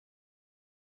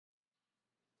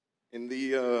In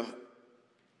the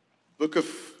book of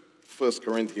 1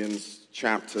 Corinthians,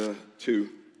 chapter 2,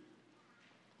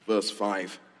 verse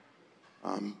 5,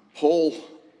 Paul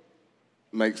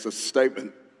makes a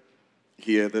statement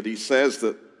here that he says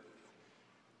that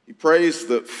he prays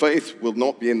that faith will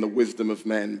not be in the wisdom of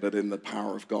men, but in the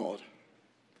power of God.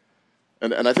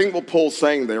 And I think what Paul's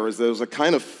saying there is there's a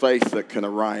kind of faith that can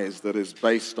arise that is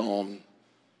based on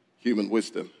human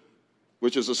wisdom,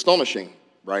 which is astonishing,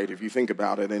 right? If you think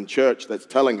about it, in church, that's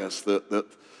telling us that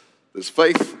there's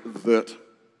faith that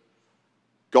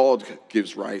God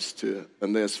gives rise to,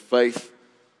 and there's faith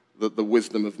that the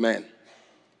wisdom of men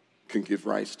can give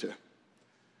rise to.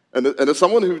 And as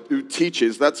someone who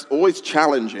teaches, that's always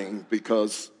challenging,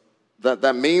 because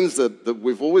that means that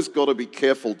we've always got to be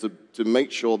careful to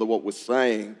make sure that what we're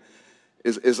saying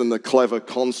isn't a clever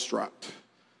construct.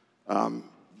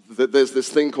 There's this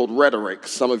thing called rhetoric.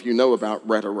 Some of you know about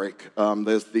rhetoric.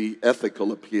 There's the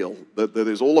ethical appeal that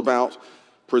is all about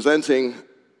presenting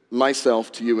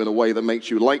myself to you in a way that makes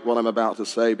you like what I'm about to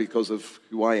say because of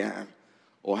who I am,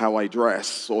 or how I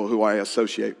dress, or who I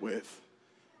associate with.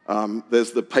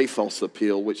 There's the pathos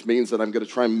appeal, which means that I'm going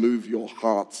to try and move your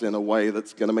hearts in a way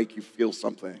that's going to make you feel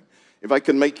something. If I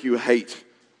can make you hate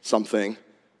something,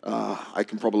 I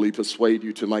can probably persuade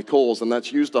you to my cause, and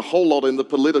that's used a whole lot in the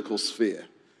political sphere.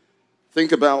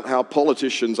 Think about how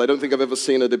politicians, I don't think I've ever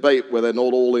seen a debate where they're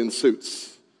not all in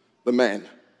suits, the men,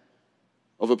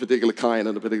 of a particular kind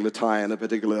and a particular tie and a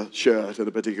particular shirt and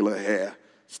a particular hair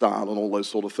style and all those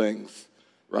sort of things,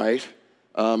 right?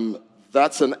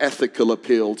 That's an ethical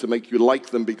appeal to make you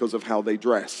like them because of how they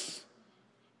dress.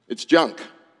 It's junk.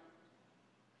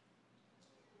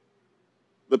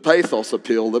 The pathos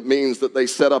appeal that means that they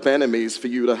set up enemies for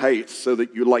you to hate so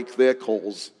that you like their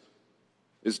cause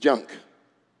is junk.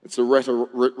 It's a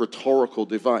rhetorical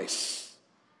device.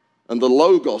 And the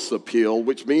logos appeal,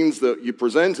 which means that you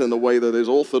present in a way that is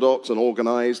orthodox and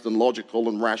organized and logical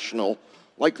and rational,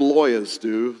 like lawyers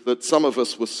do, that some of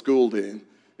us were schooled in,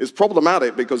 is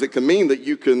problematic, because it can mean that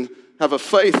you can have a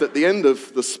faith at the end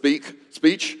of the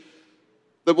speech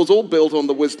that was all built on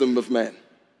the wisdom of men.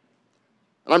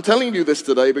 And I'm telling you this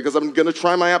today because I'm going to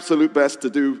try my absolute best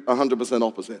to do 100%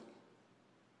 opposite.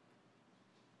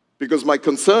 Because my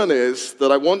concern is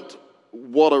that I want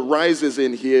what arises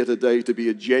in here today to be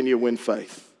a genuine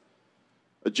faith.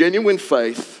 A genuine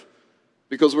faith,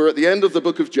 because we're at the end of the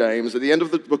book of James. At the end of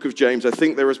the book of James, I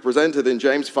think there is presented in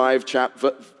James 5,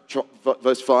 chapter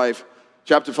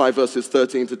 5, verses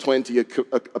 13 to 20, a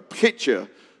picture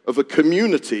of a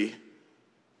community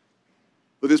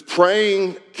that is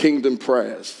praying kingdom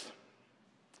prayers.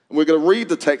 And we're going to read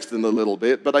the text in a little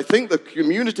bit, but I think the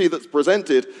community that's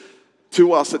presented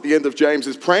to us at the end of James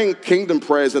is praying kingdom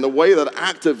prayers in a way that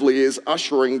actively is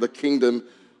ushering the kingdom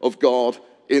of God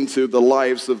into the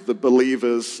lives of the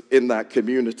believers in that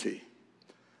community.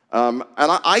 And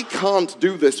I can't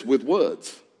do this with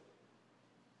words.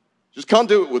 Just can't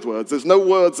do it with words. There's no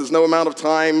words, there's no amount of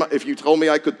time. If you told me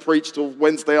I could preach till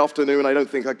Wednesday afternoon, I don't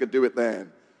think I could do it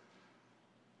then.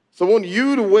 So I want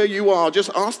you to where you are, just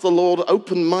ask the Lord,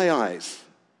 open my eyes.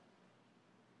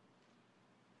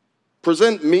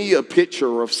 Present me a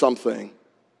picture of something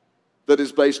that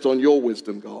is based on your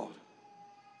wisdom, God.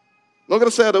 I'm not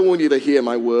going to say I don't want you to hear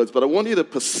my words, but I want you to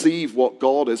perceive what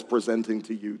God is presenting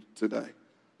to you today,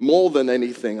 more than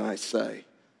anything I say.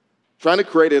 Trying to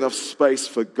create enough space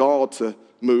for God to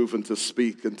move and to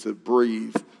speak and to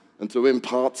breathe and to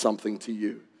impart something to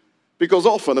you. Because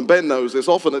often, and Ben knows this,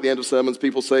 often at the end of sermons,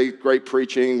 people say, great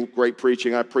preaching,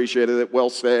 I appreciated it,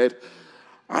 well said.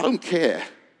 I don't care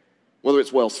whether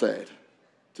it's well said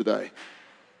today.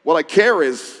 What I care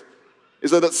is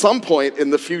that at some point in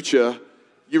the future,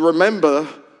 you remember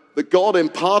that God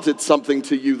imparted something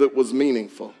to you that was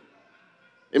meaningful.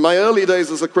 In my early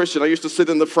days as a Christian, I used to sit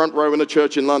in the front row in a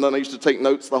church in London. I used to take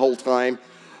notes the whole time.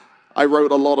 I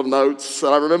wrote a lot of notes.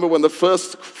 And I remember when the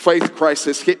first faith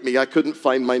crisis hit me, I couldn't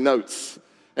find my notes.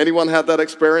 Anyone had that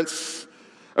experience?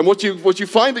 And what you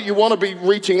find that you want to be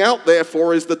reaching out there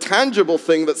for is the tangible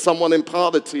thing that someone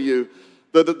imparted to you,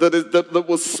 that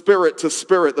was spirit to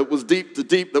spirit, that was deep to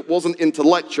deep, that wasn't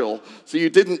intellectual. So you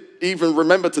didn't even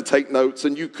remember to take notes,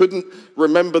 and you couldn't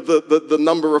remember the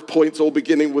number of points all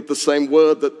beginning with the same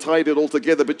word that tied it all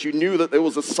together, but you knew that there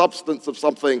was a substance of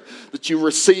something that you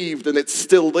received, and it's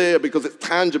still there because it's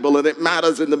tangible and it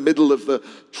matters in the middle of the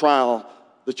trial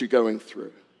that you're going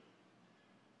through.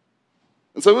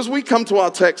 And so as we come to our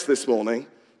text this morning,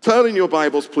 turn in your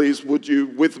Bibles, please, would you,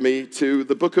 with me to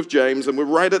the book of James, and we're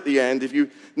right at the end. If you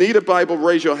need a Bible,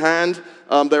 raise your hand.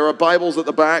 There are Bibles at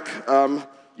the back.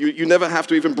 You never have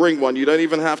to even bring one. You don't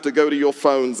even have to go to your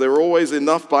phones. There are always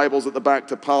enough Bibles at the back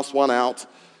to pass one out.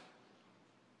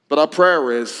 But our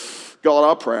prayer is, God,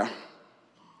 our prayer,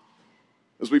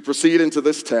 as we proceed into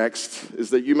this text,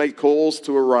 is that you make calls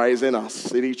to arise in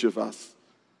us, in each of us,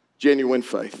 genuine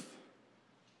faith.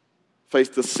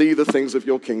 Faith to see the things of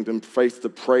your kingdom, faith to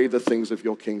pray the things of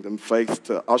your kingdom, faith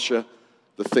to usher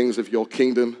the things of your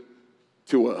kingdom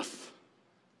to earth,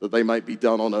 that they might be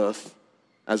done on earth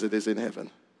as it is in heaven.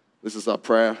 This is our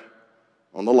prayer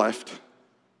on the left,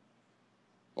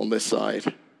 on this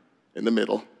side, in the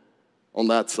middle, on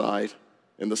that side,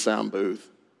 in the sound booth,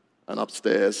 and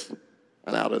upstairs,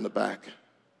 and out in the back.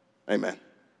 Amen.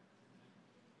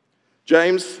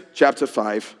 James chapter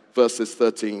 5, verses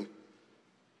 13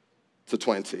 to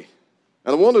 20. And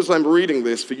I want, as I'm reading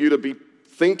this, for you to be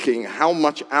thinking how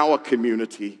much our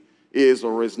community is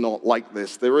or is not like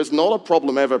this. There is not a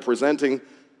problem ever presenting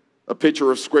a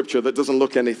picture of Scripture that doesn't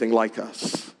look anything like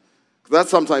us. That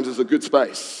sometimes is a good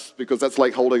space, because that's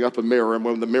like holding up a mirror, and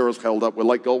when the mirror's held up, we're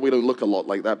like, God, we don't look a lot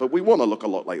like that, but we want to look a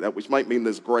lot like that, which might mean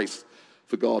there's grace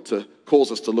for God to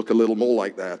cause us to look a little more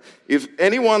like that. If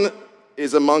anyone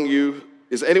is among you,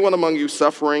 is anyone among you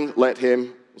suffering, let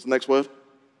him, what's the next word?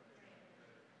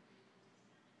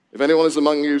 If anyone is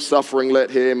among you suffering, let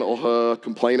him or her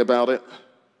complain about it,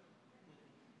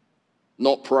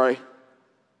 not pray,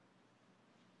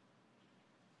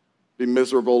 be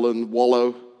miserable and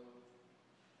wallow.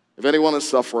 If anyone is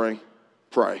suffering,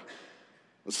 pray.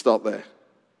 Let's start there.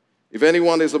 If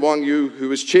anyone is among you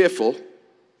who is cheerful,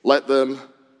 let them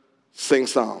sing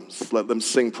psalms. Let them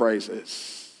sing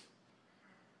praises.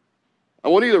 I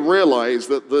want you to realize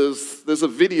that there's a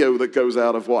video that goes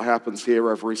out of what happens here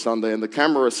every Sunday, and the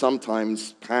camera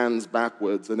sometimes pans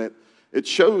backwards, and it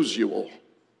shows you all.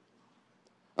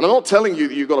 And I'm not telling you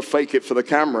that you've got to fake it for the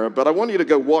camera, but I want you to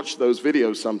go watch those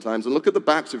videos sometimes and look at the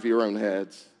backs of your own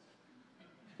heads.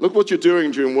 Look what you're doing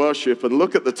during worship, and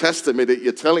look at the testimony that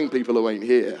you're telling people who ain't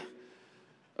here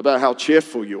about how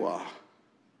cheerful you are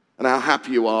and how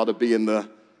happy you are to be in the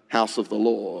house of the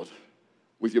Lord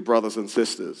with your brothers and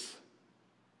sisters.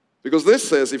 Because this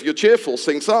says, if you're cheerful,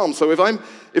 sing psalms. So if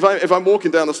I'm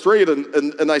walking down the street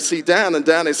and I see Dan and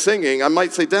Dan is singing, I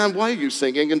might say, Dan, why are you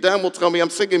singing? And Dan will tell me I'm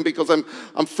singing because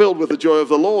I'm filled with the joy of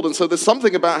the Lord. And so there's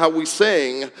something about how we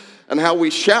sing and how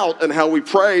we shout and how we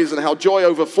praise and how joy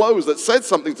overflows that says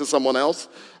something to someone else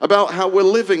about how we're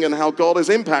living and how God is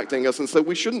impacting us. And so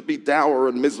we shouldn't be dour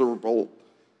and miserable.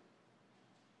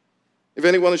 If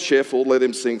anyone is cheerful, let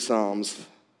him sing psalms.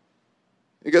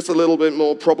 It gets a little bit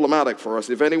more problematic for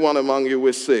us. If anyone among you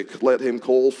is sick, let him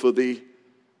call for the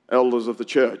elders of the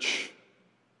church.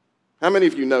 How many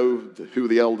of you know who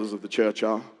the elders of the church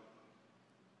are?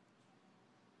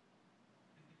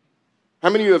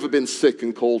 How many of you have ever been sick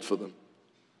and called for them?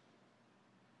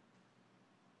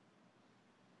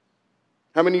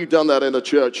 How many of you done that in a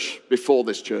church before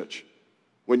this church?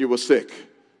 When you were sick,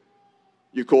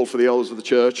 you called for the elders of the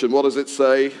church, and what does it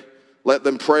say? Let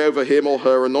them pray over him or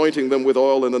her, anointing them with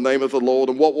oil in the name of the Lord.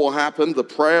 And what will happen? The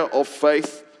prayer of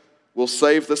faith will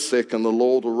save the sick, and the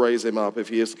Lord will raise him up. If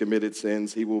he has committed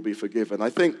sins, he will be forgiven.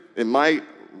 I think, in my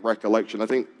recollection, I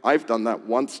think I've done that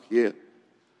once here.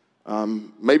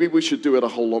 Maybe we should do it a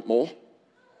whole lot more. Do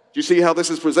you see how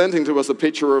this is presenting to us a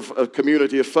picture of a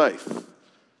community of faith?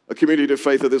 A community of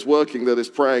faith that is working, that is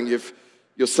praying. If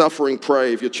you're suffering,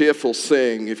 pray. If you're cheerful,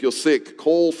 sing. If you're sick,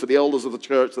 call for the elders of the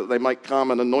church that they might come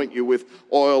and anoint you with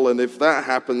oil. And if that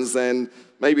happens, then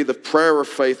maybe the prayer of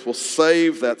faith will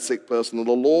save that sick person and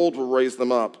the Lord will raise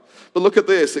them up. But look at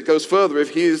this. It goes further.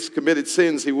 If he has committed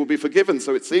sins, he will be forgiven.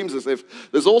 So it seems as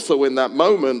if there's also in that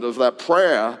moment of that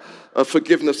prayer a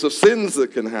forgiveness of sins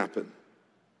that can happen.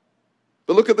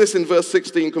 But look at this in verse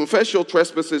 16. Confess your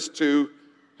trespasses to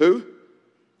who?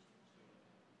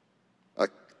 I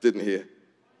didn't hear.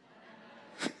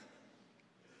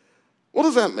 What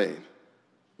does that mean?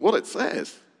 What it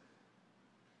says.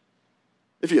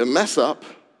 If you mess up,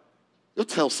 you'll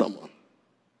tell someone.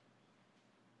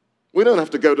 We don't have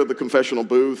to go to the confessional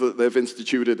booth that they've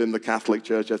instituted in the Catholic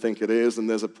Church, I think it is, and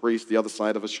there's a priest the other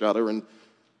side of a shutter, and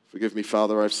forgive me,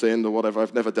 Father, I've sinned, or whatever,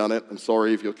 I've never done it. I'm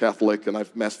sorry if you're Catholic and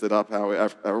I've messed it up,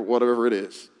 whatever it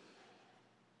is.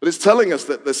 But it's telling us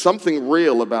that there's something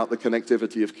real about the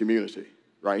connectivity of community,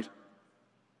 right?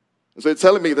 And so it's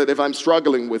telling me that if I'm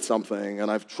struggling with something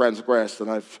and I've transgressed and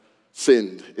I've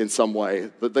sinned in some way,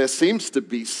 that there seems to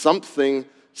be something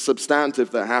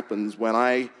substantive that happens when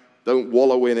I don't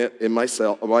wallow in it in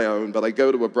myself, on my own, but I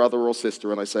go to a brother or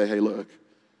sister and I say, hey, look,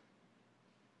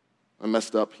 I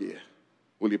messed up here.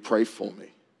 Will you pray for me?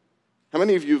 How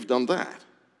many of you have done that?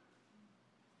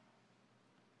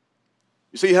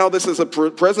 You see how this is a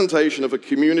presentation of a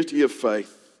community of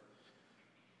faith.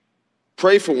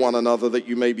 Pray for one another that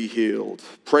you may be healed.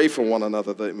 Pray for one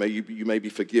another that you may be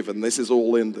forgiven. This is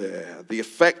all in there. The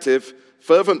effective,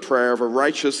 fervent prayer of a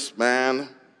righteous man,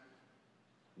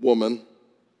 woman,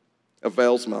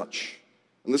 avails much.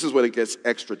 And this is when it gets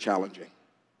extra challenging.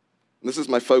 And this is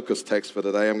my focus text for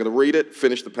today. I'm going to read it,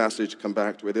 finish the passage, come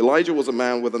back to it. Elijah was a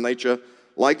man with a nature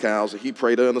like ours. He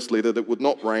prayed earnestly that it would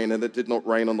not rain, and it did not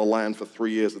rain on the land for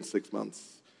 3 years and 6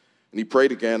 months. And he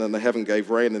prayed again, and the heaven gave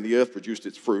rain, and the earth produced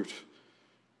its fruit.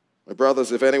 My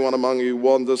brothers, if anyone among you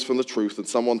wanders from the truth and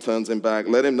someone turns him back,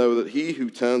 let him know that he who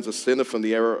turns a sinner from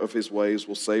the error of his ways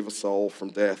will save a soul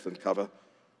from death and cover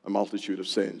a multitude of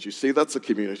sins. You see, that's a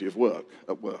community of work,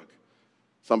 at work.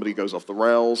 Somebody goes off the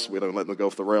rails, we don't let them go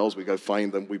off the rails, we go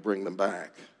find them, we bring them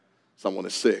back. Someone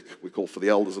is sick, we call for the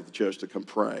elders of the church to come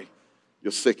pray.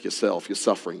 You're sick yourself, you're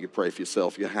suffering, you pray for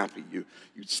yourself, you're happy, you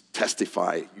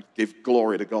testify, you give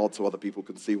glory to God so other people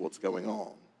can see what's going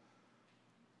on.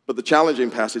 But the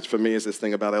challenging passage for me is this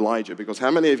thing about Elijah, because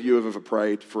how many of you have ever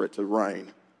prayed for it to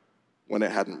rain when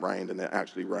it hadn't rained and it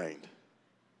actually rained?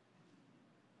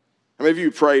 How many of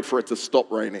you prayed for it to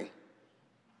stop raining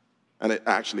and it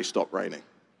actually stopped raining?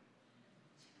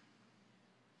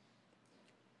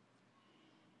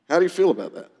 How do you feel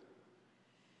about that?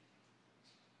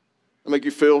 It make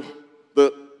you feel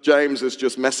that James is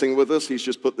just messing with us? He's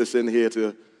just put this in here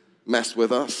to mess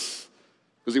with us?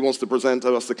 Because he wants to present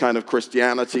to us the kind of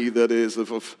Christianity that is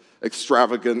of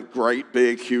extravagant, great,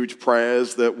 big, huge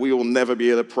prayers that we will never be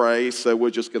able to pray, so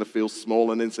we're just going to feel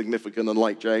small and insignificant, and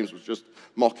like James was just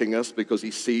mocking us because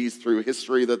he sees through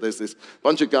history that there's this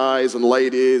bunch of guys and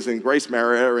ladies in Grace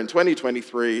Marriott in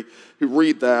 2023 who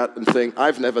read that and think,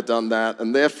 I've never done that,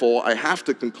 and therefore I have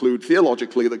to conclude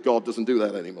theologically that God doesn't do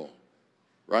that anymore,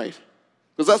 right?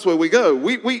 Because that's where we go.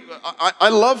 I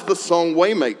love the song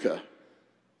Waymaker.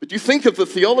 But you think of the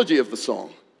theology of the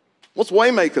song. What's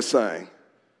Waymaker saying?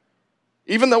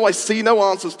 Even though I see no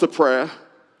answers to prayer,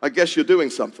 I guess you're doing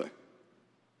something.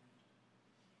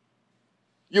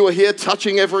 You are here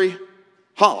touching every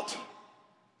heart.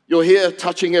 You're here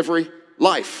touching every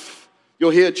life.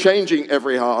 You're here changing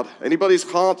every heart. Anybody's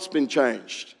heart's been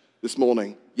changed this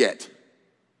morning yet?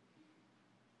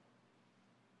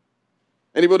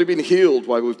 Anybody been healed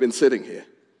while we've been sitting here?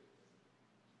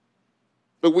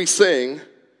 But we sing,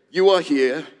 you are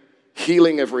here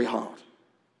healing every heart.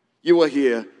 You are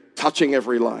here touching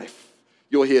every life.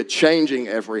 You're here changing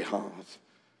every heart.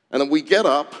 And then we get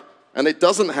up and it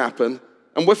doesn't happen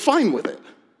and we're fine with it.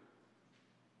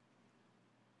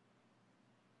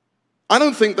 I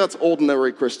don't think that's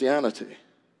ordinary Christianity.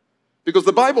 Because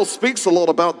the Bible speaks a lot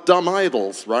about dumb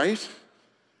idols, right?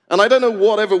 And I don't know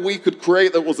whatever we could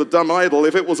create that was a dumb idol.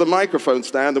 If it was a microphone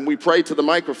stand and we pray to the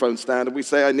microphone stand and we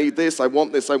say, I need this, I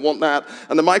want that,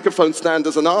 and the microphone stand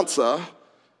doesn't answer,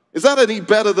 is that any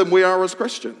better than we are as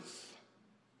Christians?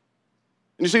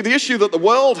 And you see, the issue that the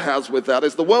world has with that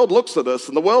is the world looks at us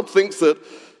and the world thinks that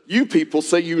you people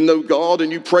say you know God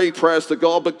and you pray prayers to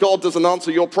God, but God doesn't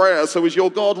answer your prayers, so is your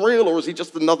God real or is he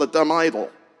just another dumb idol?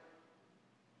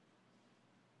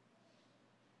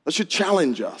 That should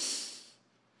challenge us.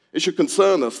 It should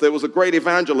concern us. There was a great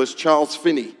evangelist, Charles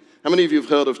Finney. How many of you have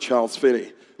heard of Charles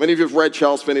Finney? Many of you have read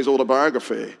Charles Finney's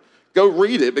autobiography. Go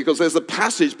read it because there's a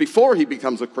passage before he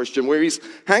becomes a Christian where he's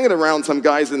hanging around some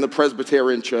guys in the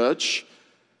Presbyterian church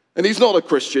and he's not a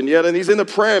Christian yet and he's in a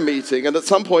prayer meeting and at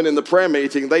some point in the prayer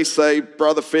meeting they say,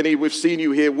 Brother Finney, we've seen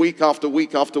you here week after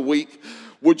week after week.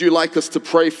 Would you like us to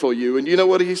pray for you? And you know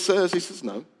what he says? He says,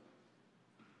 no.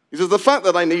 He says, the fact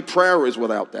that I need prayer is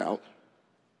without doubt.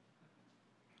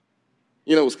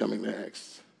 You know what's coming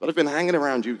next. But I've been hanging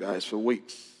around you guys for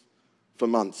weeks, for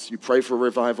months. You pray for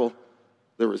revival,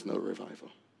 there is no revival.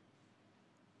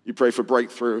 You pray for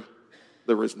breakthrough,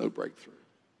 there is no breakthrough.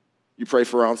 You pray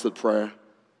for answered prayer,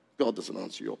 God doesn't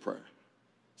answer your prayer.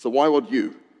 So why would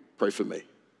you pray for me?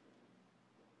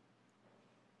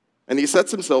 And he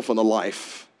sets himself on a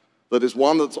life that is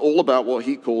one that's all about what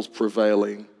he calls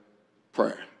prevailing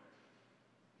prayer.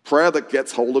 Prayer that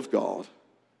gets hold of God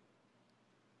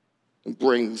and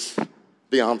brings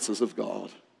the answers of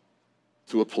God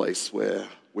to a place where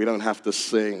we don't have to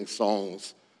sing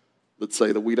songs that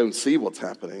say that we don't see what's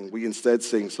happening. We instead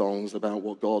sing songs about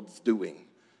what God's doing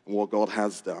and what God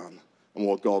has done and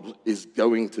what God is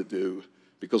going to do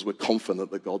because we're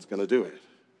confident that God's going to do it.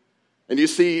 And you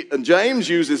see, and James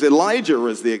uses Elijah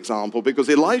as the example because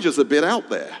Elijah's a bit out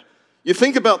there. You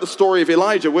think about the story of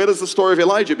Elijah. Where does the story of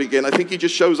Elijah begin? I think he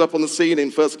just shows up on the scene in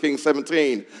 1 Kings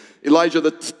 17. Elijah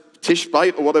the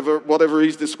Tishbite or whatever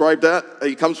he's described at.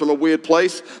 He comes from a weird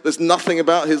place. There's nothing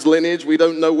about his lineage. We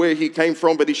don't know where he came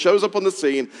from, but he shows up on the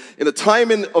scene in a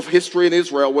time of history in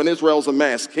Israel when Israel's a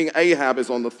mess. King Ahab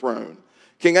is on the throne.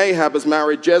 King Ahab has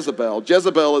married Jezebel.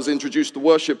 Jezebel has introduced the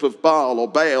worship of Baal or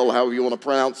Baal, however you want to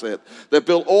pronounce it. They've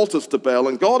built altars to Baal,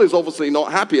 and God is obviously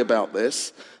not happy about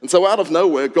this. And so out of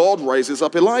nowhere, God raises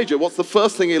up Elijah. What's the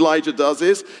first thing Elijah does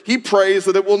is he prays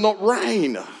that it will not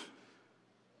rain. Now,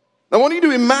 I want you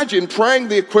to imagine praying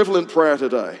the equivalent prayer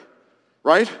today,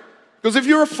 right? Because if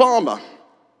you're a farmer,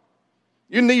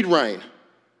 you need rain.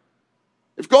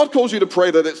 If God calls you to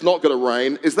pray that it's not going to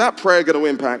rain, is that prayer going to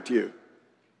impact you?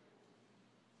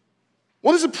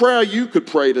 What is a prayer you could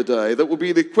pray today that would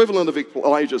be the equivalent of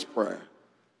Elijah's prayer?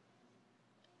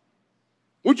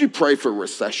 Would you pray for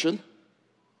recession?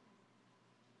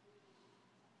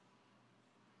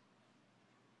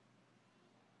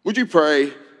 Would you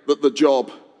pray that the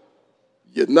job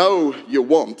you know you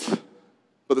want,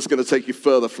 but it's going to take you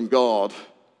further from God,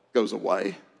 goes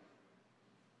away?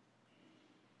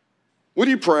 Would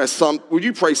you pray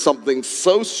something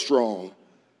so strong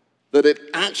that it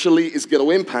actually is going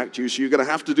to impact you, so you're going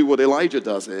to have to do what Elijah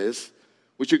does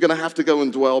which you're going to have to go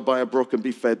and dwell by a brook and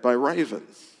be fed by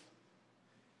ravens?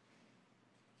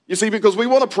 You see, because we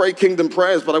want to pray kingdom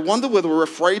prayers, but I wonder whether we're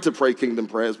afraid to pray kingdom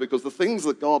prayers because the things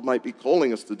that God might be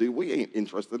calling us to do, we ain't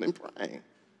interested in praying.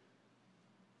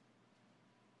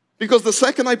 Because the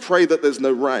second I pray that there's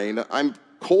no rain, I'm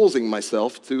causing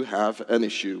myself to have an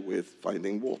issue with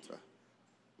finding water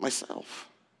myself.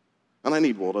 And I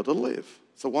need water to live.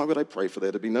 So why would I pray for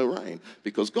there to be no rain?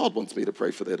 Because God wants me to pray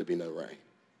for there to be no rain.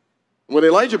 When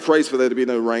Elijah prays for there to be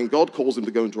no rain, God calls him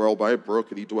to go and dwell by a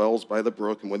brook, and he dwells by the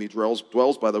brook. And when he dwells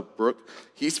by the brook,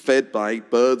 he's fed by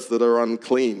birds that are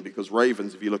unclean, because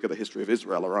ravens, if you look at the history of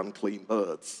Israel, are unclean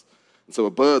birds. And so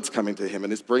a bird's coming to him,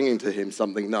 and it's bringing to him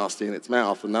something nasty in its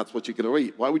mouth, and that's what you're going to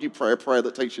eat. Why would you pray a prayer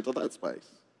that takes you to that space?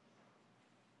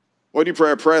 Why do you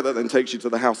pray a prayer that then takes you to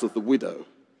the house of the widow?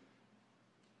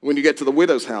 When you get to the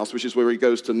widow's house, which is where he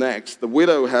goes to next, the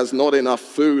widow has not enough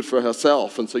food for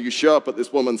herself. And so you show up at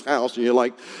this woman's house and you're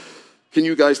like, can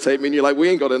you guys take me? And you're like, we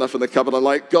ain't got enough in the cupboard. I'm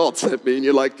like, God sent me. And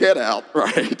you're like, get out,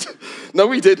 right? No,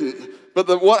 we didn't. But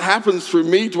what happens through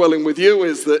me dwelling with you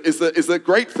is that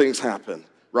great things happen,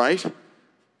 right?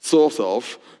 Sort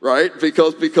of, right?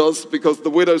 Because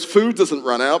the widow's food doesn't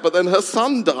run out, but then her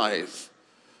son dies.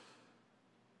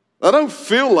 I don't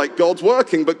feel like God's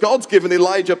working, but God's given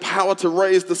Elijah power to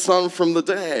raise the son from the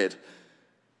dead.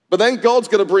 But then God's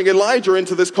going to bring Elijah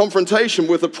into this confrontation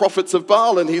with the prophets of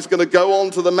Baal, and he's going to go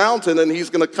onto the mountain, and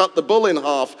he's going to cut the bull in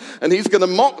half, and he's going to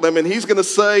mock them, and he's going to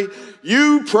say,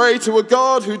 you pray to a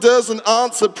God who doesn't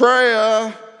answer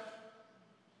prayer.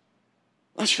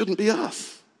 That shouldn't be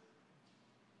us.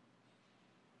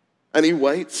 And he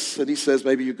waits, and he says,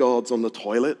 maybe your God's on the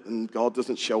toilet, and God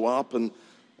doesn't show up,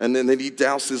 and then he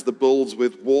douses the bulls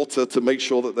with water to make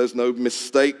sure that there's no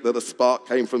mistake that a spark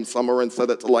came from somewhere and set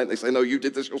it to light. And they say, no, you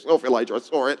did this yourself, Elijah, I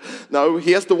saw it. No,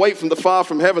 he has to wait from the fire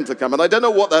from heaven to come. And I don't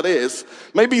know what that is.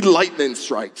 Maybe lightning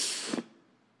strikes.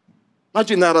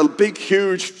 Imagine that, a big,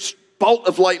 huge bolt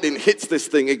of lightning hits this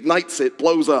thing, ignites it,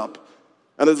 blows up.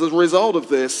 And as a result of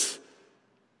this,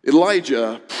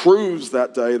 Elijah proves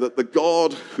that day that the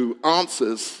God who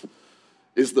answers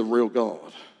is the real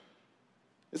God.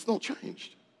 It's not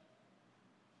changed.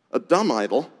 A dumb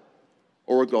idol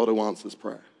or a God who answers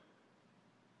prayer.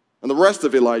 And the rest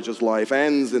of Elijah's life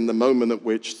ends in the moment at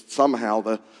which somehow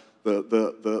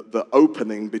the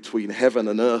opening between heaven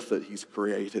and earth that he's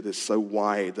created is so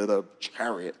wide that a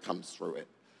chariot comes through it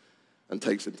and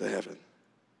takes him to heaven.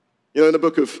 You know, in the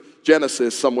book of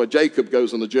Genesis, somewhere Jacob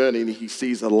goes on a journey and he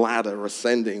sees a ladder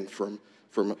ascending from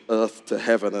earth to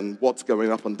heaven, and what's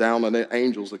going up and down on it?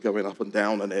 Angels are going up and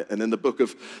down on it. And in the book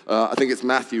of, I think it's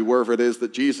Matthew, wherever it is,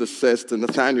 that Jesus says to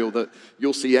Nathanael that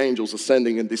you'll see angels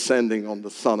ascending and descending on the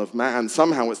Son of Man.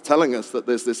 Somehow it's telling us that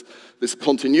there's this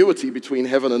continuity between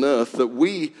heaven and earth that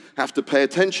we have to pay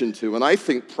attention to. And I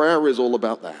think prayer is all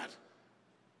about that.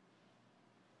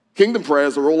 Kingdom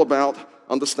prayers are all about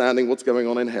understanding what's going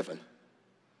on in heaven,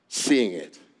 seeing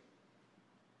it,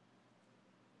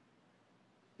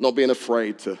 not being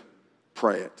afraid to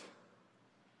pray it,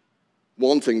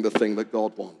 wanting the thing that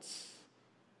God wants,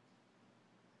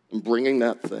 and bringing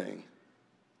that thing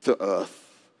to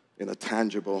earth in a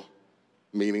tangible,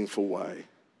 meaningful way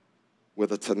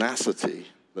with a tenacity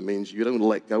that means you don't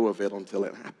let go of it until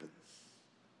it happens.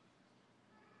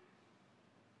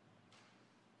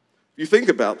 If you think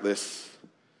about this,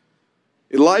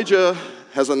 Elijah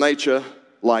has a nature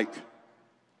like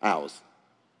ours.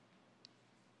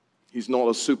 He's not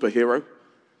a superhero,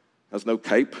 has no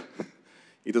cape.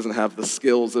 He doesn't have the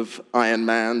skills of Iron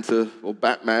Man or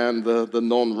Batman, the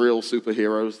non-real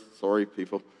superheroes. Sorry,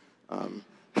 people,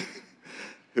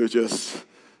 who are just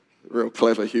real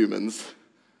clever humans.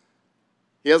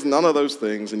 He has none of those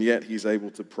things, and yet he's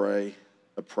able to pray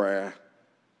a prayer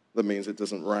that means it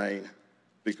doesn't rain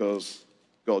because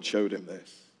God showed him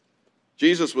this.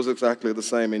 Jesus was exactly the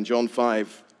same in John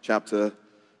chapter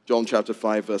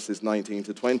 5, verses 19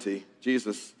 to 20.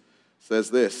 Jesus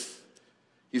says this.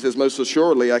 He says, "Most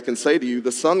assuredly, I can say to you,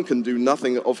 the Son can do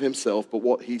nothing of himself but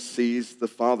what he sees the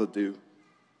Father do.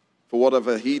 For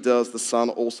whatever he does, the Son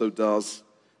also does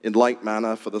in like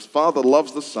manner. For the Father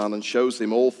loves the Son and shows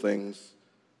him all things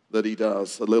that he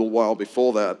does." A little while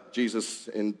before that, Jesus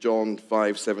in John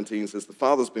 5:17 says, "The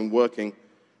Father's been working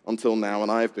until now, and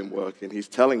I've been working." He's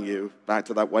telling you, back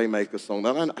to that Waymaker song,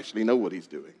 that I don't actually know what he's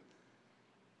doing.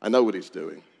 I know what he's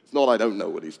doing. It's not I don't know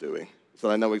what he's doing. It's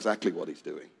that I know exactly what he's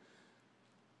doing.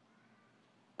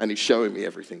 And he's showing me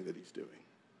everything that he's doing.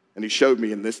 And he showed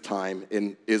me in this time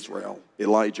in Israel,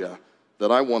 Elijah,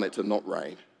 that I want it to not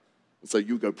rain. And so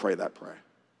you go pray that prayer,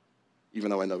 even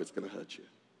though I know it's going to hurt you.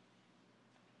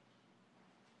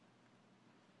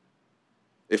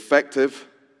 Effective,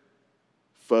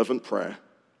 fervent prayer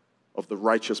of the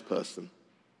righteous person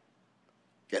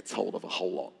gets hold of a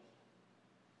whole lot.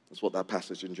 That's what that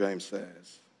passage in James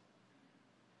says.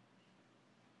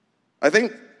 I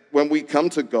think when we come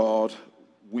to God,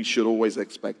 we should always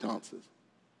expect answers.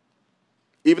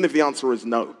 Even if the answer is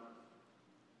no.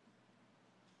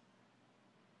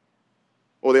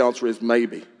 Or the answer is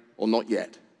maybe, or not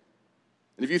yet.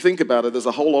 And if you think about it, there's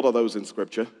a whole lot of those in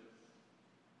Scripture.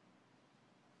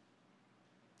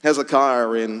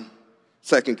 Hezekiah in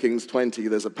 2 Kings 20,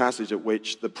 there's a passage at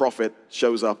which the prophet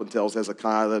shows up and tells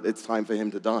Hezekiah that it's time for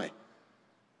him to die.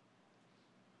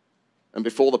 And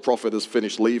before the prophet has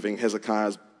finished leaving,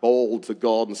 Hezekiah's bawled to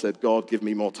God and said, "God, give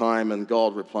me more time." And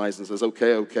God replies and says,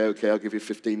 okay, I'll give you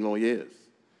 15 more years.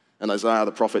 And Isaiah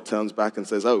the prophet turns back and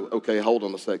says, "Oh, okay, hold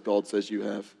on a sec. God says you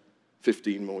have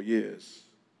 15 more years."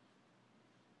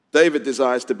 David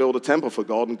desires to build a temple for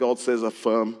God, and God says a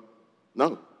firm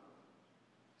no.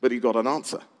 But he got an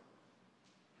answer.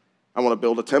 "I want to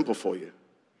build a temple for you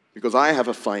because I have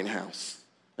a fine house,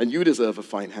 and you deserve a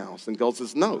fine house." And God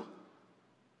says no.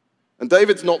 And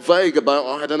David's not vague about,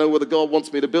 "I don't know whether God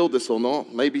wants me to build this or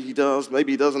not. Maybe he does,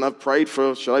 maybe he doesn't. I've prayed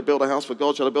for, should I build a house for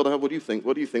God? Should I build a house? What do you think?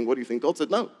 What do you think? What do you think?" God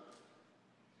said no.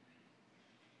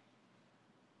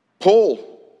 Paul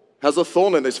has a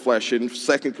thorn in his flesh in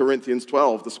 2 Corinthians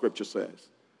 12, the scripture says.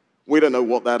 We don't know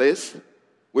what that is.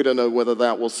 We don't know whether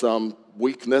that was some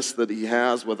weakness that he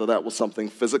has, whether that was something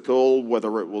physical,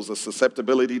 whether it was a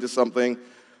susceptibility to something.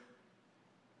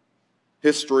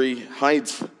 History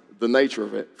hides the nature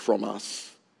of it from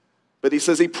us. But he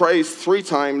says he prays 3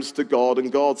 times to God,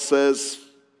 and God says,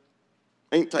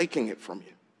 "Ain't taking it from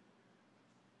you."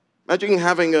 Imagine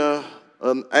having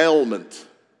an ailment,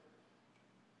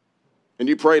 and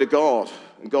you pray to God,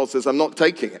 and God says, "I'm not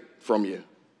taking it from you.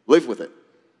 Live with it."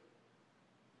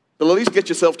 But at least get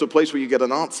yourself to a place where you get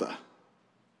an answer.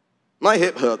 My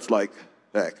hip hurts like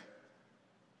heck.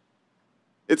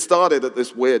 It started at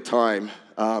this weird time.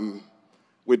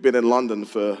 We'd been in London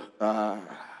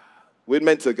we'd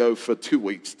meant to go for 2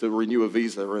 weeks to renew a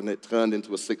visa, and it turned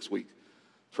into a 6-week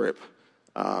trip.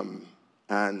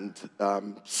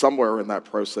 Somewhere in that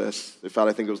process, in fact,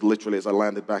 I think it was literally as I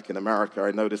landed back in America,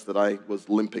 I noticed that I was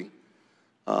limping.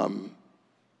 And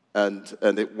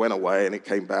it went away, and it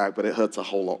came back, but it hurts a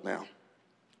whole lot now.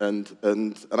 And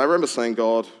I remember saying,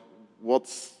 "God,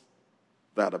 what's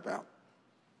that about?"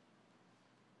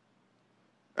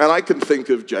 And I can think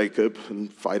of Jacob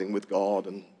and fighting with God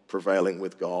and prevailing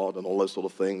with God and all those sort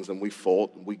of things. And we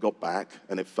fought and we got back,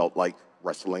 and it felt like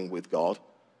wrestling with God.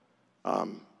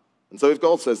 And so if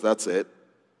God says that's it,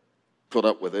 put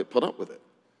up with it, put up with it.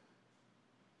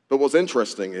 But what's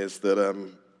interesting is that,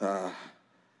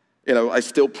 I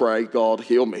still pray, "God,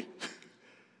 heal me."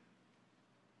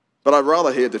 But I'd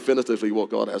rather hear definitively what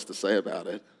God has to say about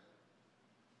it.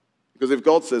 Because if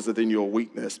God says that in your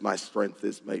weakness, my strength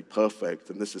is made perfect,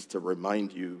 and this is to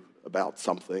remind you about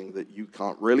something that you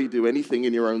can't really do anything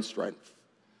in your own strength,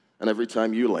 and every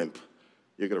time you limp,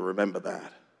 you're going to remember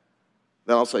that,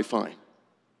 then I'll say fine.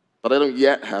 But I don't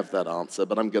yet have that answer,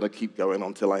 but I'm going to keep going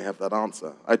until I have that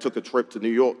answer. I took a trip to New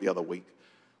York the other week.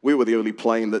 We were the only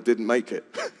plane that didn't make it.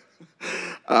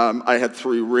 I had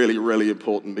 3 really, really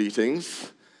important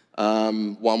meetings.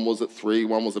 One was at 3,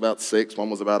 one was about 6, one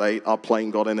was about 8. Our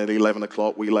plane got in at 11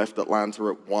 o'clock. We left Atlanta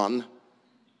at 1.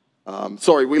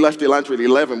 We left Atlanta at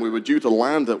 11. We were due to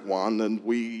land at 1, and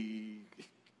we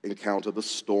encountered a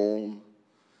storm.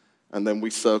 And then we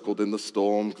circled in the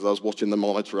storm because I was watching the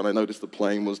monitor and I noticed the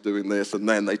plane was doing this. And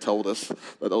then they told us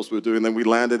that else we were doing. Then we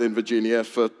landed in Virginia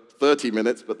for 30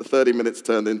 minutes, but the 30 minutes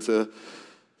turned into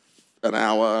an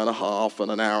hour and a half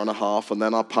and an hour and a half. And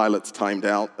then our pilots timed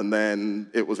out. And then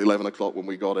it was 11 o'clock when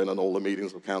we got in and all the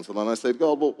meetings were canceled. And I said,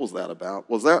 God, what was that about?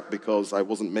 Was that because I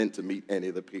wasn't meant to meet any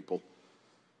of the people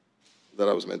that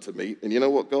I was meant to meet? And you know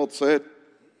what God said?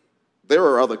 There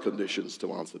are other conditions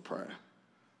to answered prayer.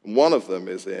 One of them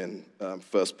is in 1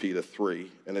 Peter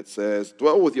 3, and it says,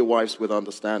 dwell with your wives with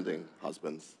understanding,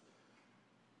 husbands,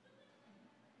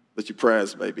 that your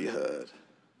prayers may be heard.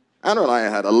 Anna and I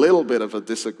had a little bit of a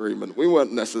disagreement. We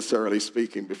weren't necessarily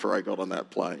speaking before I got on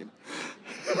that plane.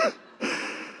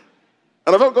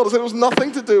 And I felt God said it was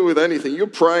nothing to do with anything. You're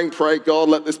praying, pray, God,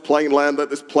 let this plane land, let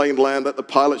this plane land, let the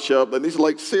pilot show up. And he's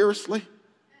like, seriously?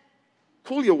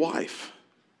 Call your wife.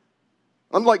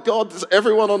 I'm like, God, does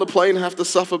everyone on the plane have to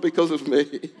suffer because of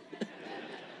me?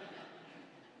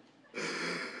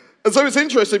 And so it's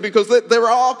interesting because there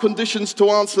are conditions to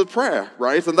answer prayer,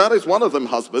 right? And that is one of them,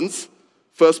 husbands.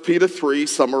 1 Peter 3,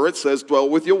 somewhere it says, dwell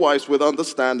with your wives with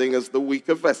understanding as the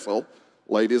weaker vessel.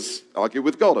 Ladies, argue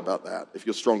with God about that if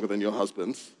you're stronger than your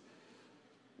husbands.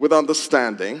 With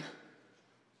understanding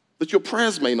that your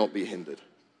prayers may not be hindered.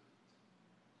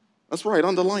 That's right,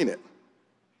 underline it.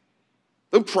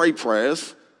 Don't pray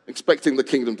prayers expecting the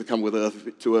kingdom to come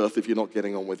to earth if you're not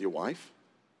getting on with your wife.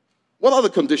 What other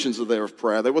conditions are there of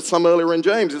prayer? There was some earlier in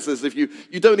James. It says if you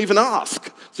don't even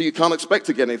ask, so you can't expect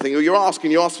to get anything. Or you ask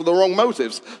for the wrong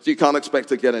motives, so you can't expect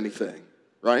to get anything,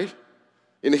 right?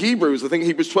 In Hebrews, I think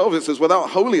Hebrews 12, it says, without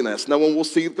holiness, no one will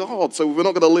see God. So we're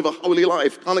not going to live a holy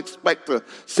life. Don't expect to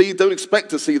see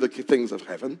the things of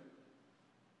heaven.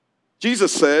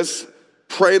 Jesus says,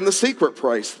 pray in the secret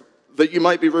place, that you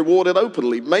might be rewarded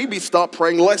openly. Maybe start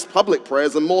praying less public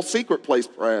prayers and more secret place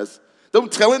prayers.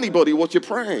 Don't tell anybody what you're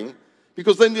praying,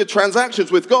 because then your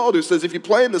transactions with God, who says if you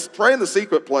pray in the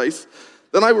secret place,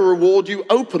 then I will reward you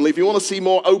openly. If you want to see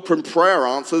more open prayer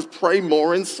answers, pray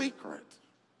more in secret.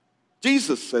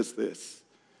 Jesus says this.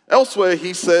 Elsewhere,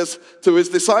 he says to his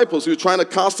disciples who are trying to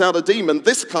cast out a demon,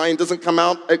 this kind doesn't come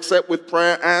out except with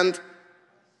prayer and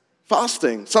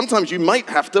fasting. Sometimes you might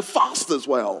have to fast as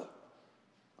well.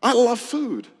 I love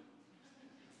food.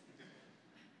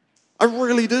 I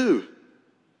really do.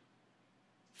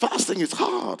 Fasting is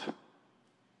hard.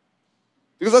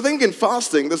 Because I think in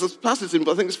fasting, there's a passage in,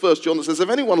 I think it's 1 John, that says, if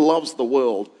anyone loves the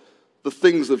world, the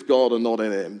things of God are not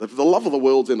in him. If the love of the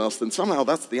world's in us, then somehow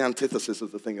that's the antithesis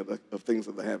of the thing of things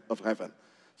of heaven.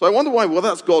 So I wonder why, well,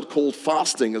 that's God called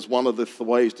fasting as one of the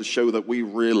ways to show that we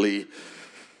really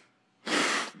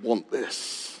want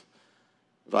this.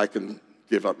 If I can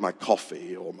give up my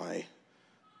coffee or my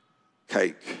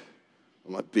cake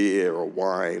or my beer or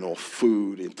wine or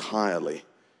food entirely.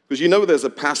 Because you know there's a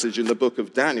passage in the book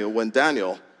of Daniel when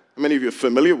Daniel, how many of you are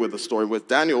familiar with the story, where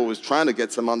Daniel was trying to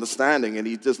get some understanding and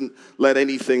he doesn't let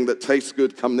anything that tastes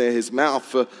good come near his mouth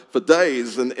for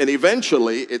days. And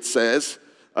eventually it says,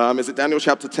 is it Daniel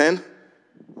chapter 10?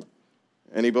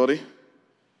 Anybody?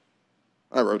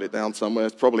 I wrote it down somewhere.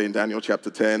 It's probably in Daniel chapter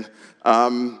 10.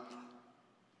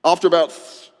 After about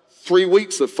 3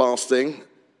 weeks of fasting,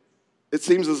 it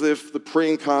seems as if the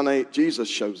pre-incarnate Jesus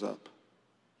shows up.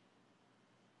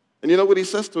 And you know what he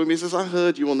says to him? He says, I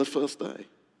heard you on the first day.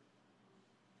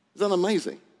 Isn't that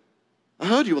amazing? I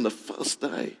heard you on the first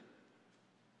day.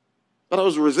 But I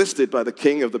was resisted by the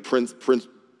king of the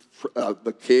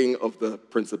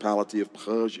principality of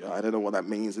Persia. I don't know what that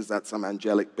means. Is that some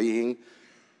angelic being?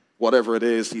 Whatever it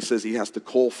is, he says he has to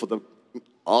call for the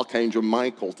Archangel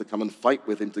Michael to come and fight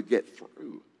with him to get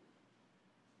through.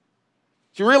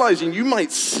 So you're realizing you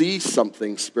might see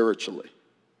something spiritually,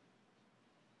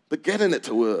 but getting it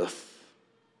to earth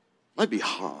might be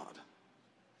hard.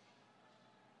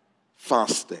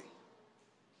 Fasting,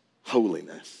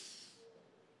 holiness,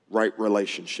 right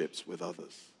relationships with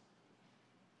others,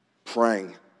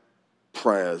 praying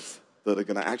prayers that are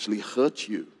going to actually hurt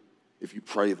you if you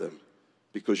pray them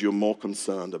because you're more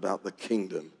concerned about the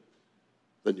kingdom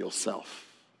than yourself.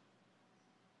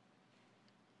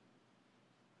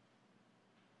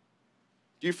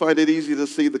 Do you find it easy to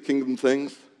see the kingdom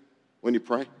things when you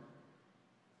pray?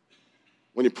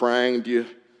 When you're praying, do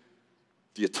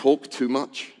you talk too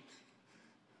much?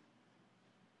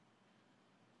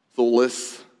 It's all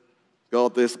this,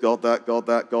 God this, God that, God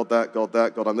that, God that, God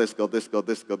that, God I'm this, God this, God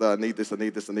this, God that, I need this, I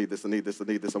need this, I need this, I need this, I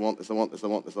need this, I want this, I want this, I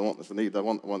want this, I want this, I need, I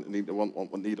want, I need, I want,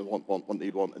 need, I want,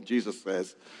 need, want. And Jesus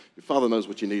says, your Father knows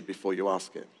what you need before you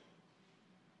ask him.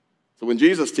 So when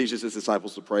Jesus teaches his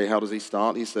disciples to pray, how does he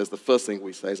start? He says the first thing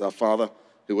we say is, our Father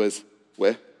who is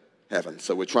where? Heaven.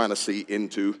 So we're trying to see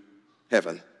into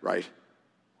heaven, right?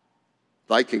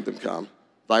 Thy kingdom come,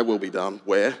 thy will be done.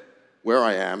 Where? Where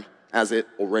I am, as it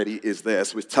already is there.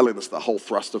 So it's telling us the whole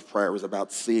thrust of prayer is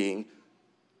about seeing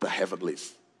the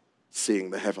heavenlies. Seeing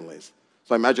the heavenlies.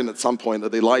 So I imagine at some point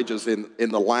that Elijah's in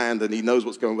the land and he knows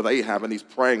what's going on with Ahab and he's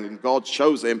praying and God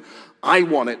shows him, I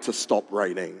want it to stop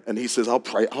raining. And he says, I'll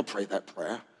pray that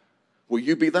prayer. Will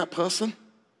you be that person?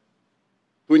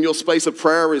 Who in your space of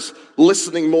prayer is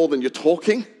listening more than you're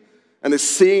talking and is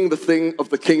seeing the thing of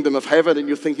the kingdom of heaven and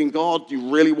you're thinking, God, do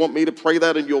you really want me to pray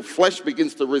that? And your flesh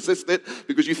begins to resist it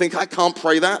because you think, I can't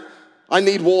pray that. I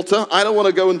need water. I don't want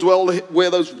to go and dwell where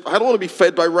those, I don't want to be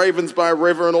fed by ravens by a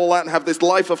river and all that and have this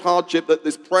life of hardship that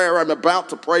this prayer I'm about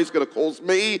to pray is going to cause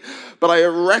me. But I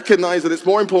recognize that it's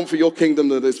more important for your kingdom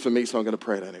than it is for me, so I'm going to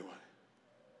pray it anyway.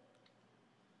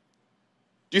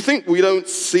 Do you think we don't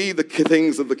see the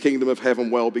things of the kingdom of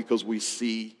heaven well because we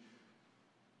see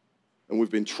and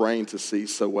we've been trained to see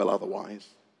so well otherwise?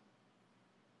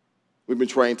 We've been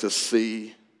trained to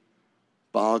see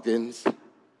bargains.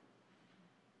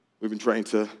 We've been trained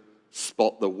to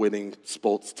spot the winning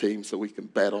sports team so we can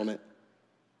bet on it.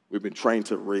 We've been trained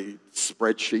to read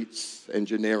spreadsheets,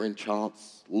 engineering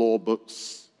charts, law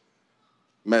books,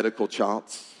 medical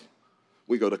charts.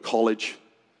 We go to college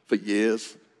for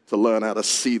years to learn how to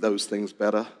see those things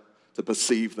better, to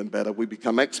perceive them better. We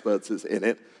become experts in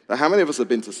it. But how many of us have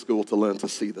been to school to learn to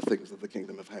see the things of the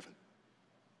kingdom of heaven?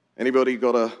 Anybody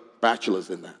got a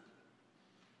bachelor's in that?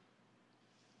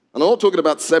 And I'm not talking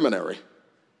about seminary.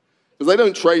 Because they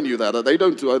don't train you that,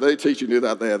 they teach you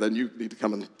that there, then you need to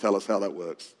come and tell us how that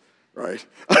works, right?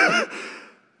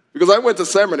 Because I went to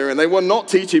seminary and they were not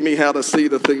teaching me how to see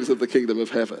the things of the kingdom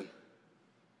of heaven.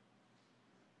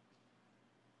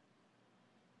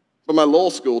 But my law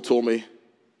school taught me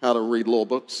how to read law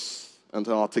books and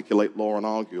to articulate law and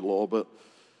argue law, but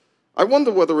I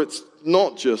wonder whether it's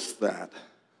not just that.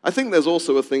 I think there's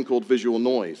also a thing called visual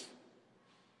noise.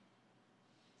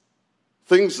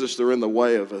 Things just are in the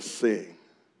way of us seeing.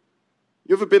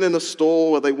 You ever been in a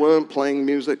store where they weren't playing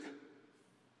music?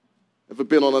 Ever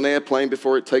been on an airplane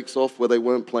before it takes off where they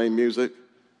weren't playing music?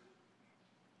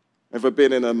 Ever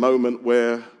been in a moment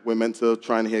where we're meant to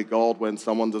try and hear God when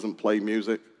someone doesn't play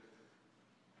music?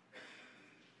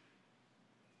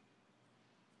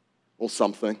 Or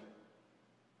something?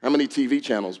 How many TV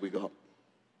channels we got?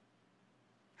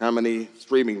 How many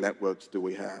streaming networks do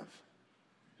we have?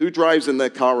 Who drives in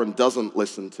their car and doesn't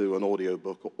listen to an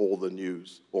audiobook or the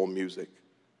news or music?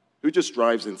 Who just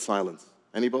drives in silence?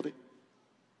 Anybody?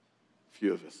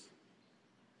 Few of us.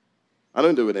 I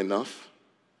don't do it enough.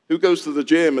 Who goes to the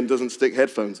gym and doesn't stick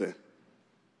headphones in?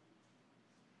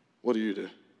 What do you do?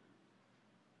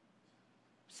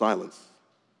 Silence.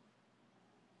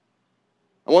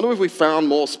 I wonder if we found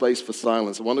more space for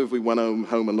silence. I wonder if we went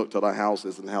home and looked at our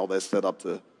houses and how they're set up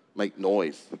to make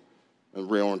noise. And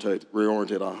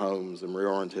reoriented our homes and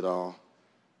reoriented our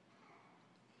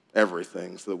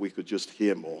everything so that we could just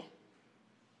hear more.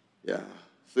 Yeah.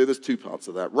 See, there's two parts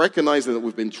of that. Recognizing that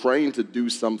we've been trained to do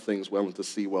some things well and to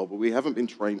see well, but we haven't been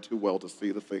trained too well to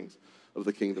see the things of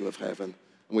the kingdom of heaven.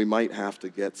 And we might have to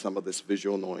get some of this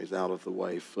visual noise out of the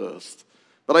way first.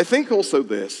 But I think also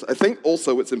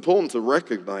it's important to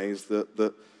recognize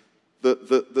that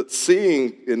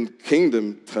seeing in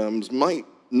kingdom terms might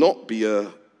not be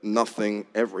a nothing,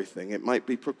 everything. It might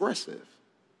be progressive.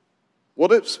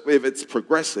 What if it's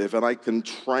progressive and I can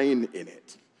train in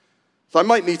it? So I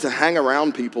might need to hang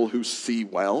around people who see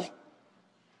well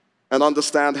and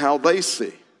understand how they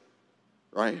see,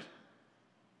 right?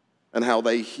 And how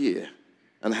they hear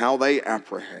and how they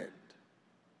apprehend.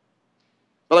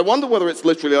 But I wonder whether it's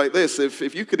literally like this.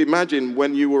 If you could imagine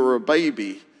when you were a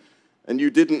baby and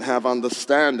you didn't have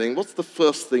understanding, what's the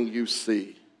first thing you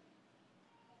see?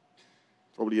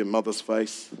 Probably your mother's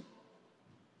face.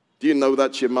 Do you know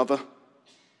that's your mother?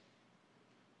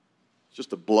 It's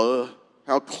just a blur.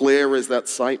 How clear is that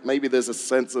sight? Maybe there's a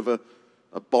sense of a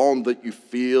bond that you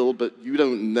feel, but you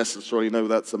don't necessarily know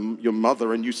that's your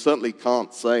mother, and you certainly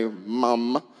can't say,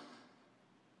 Mum,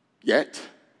 yet.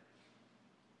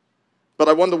 But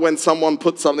I wonder when someone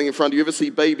puts something in front of you. You ever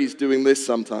see babies doing this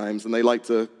sometimes, and they like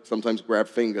to sometimes grab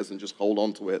fingers and just hold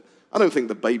on to it. I don't think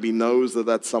the baby knows that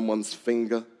that's someone's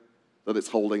finger that it's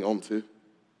holding on to.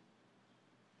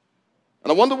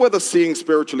 And I wonder whether seeing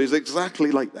spiritually is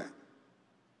exactly like that.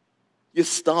 You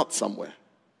start somewhere.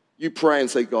 You pray and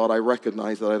say, God, I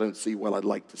recognize that I don't see well. I'd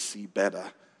like to see better.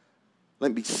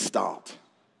 Let me start.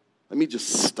 Let me just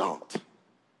start.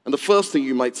 And the first thing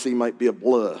you might see might be a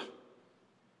blur.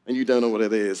 And you don't know what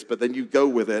it is. But then you go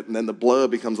with it, and then the blur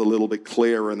becomes a little bit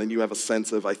clearer, and then you have a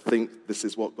sense of, I think this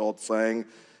is what God's saying.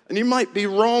 And you might be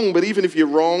wrong, but even if you're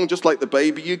wrong, just like the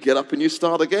baby, you get up and you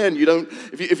start again. You don't,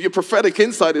 if your prophetic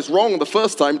insight is wrong the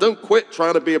first time, don't quit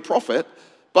trying to be a prophet.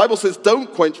 Bible says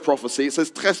don't quench prophecy. It says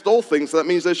test all things. So that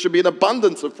means there should be an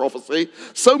abundance of prophecy,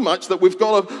 so much that we've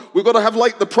got to have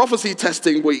like the prophecy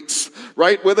testing weeks,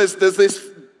 right? Where there's this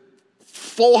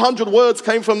 400 words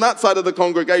came from that side of the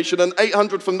congregation and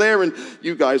 800 from there, and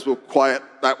you guys were quiet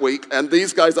that week, and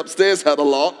these guys upstairs had a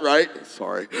lot, right?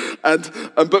 Sorry.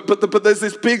 But there's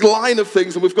this big line of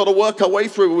things, and we've got to work our way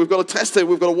through. We've got to test it.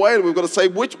 We've got to weigh it. We've got to say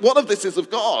what of this is of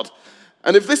God.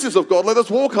 And if this is of God, let us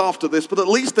walk after this, but at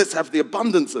least let's have the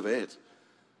abundance of it.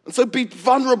 And so be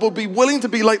vulnerable, be willing to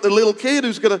be like the little kid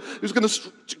who's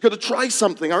gonna try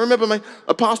something. I remember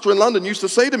a pastor in London used to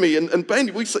say to me, and Ben,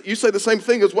 you say the same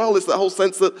thing as well, is the whole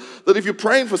sense that if you're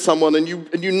praying for someone and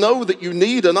you know that you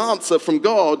need an answer from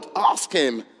God, ask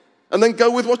him, and then go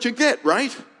with what you get,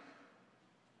 right?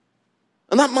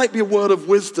 And that might be a word of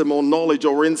wisdom or knowledge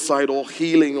or insight or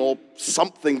healing or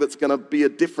something that's going to be a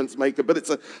difference maker. But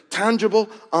it's a tangible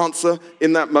answer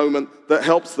in that moment that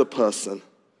helps the person.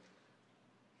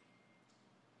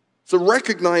 So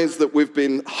recognize that we've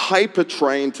been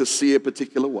hyper-trained to see a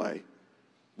particular way.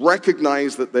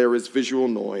 Recognize that there is visual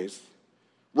noise.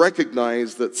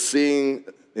 Recognize that seeing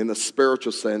in the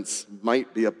spiritual sense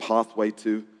might be a pathway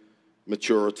to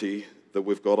maturity, that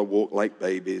we've got to walk like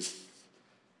babies,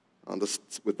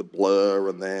 with the blur,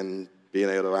 and then being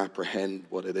able to apprehend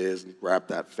what it is and grab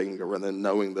that finger, and then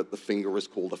knowing that the finger is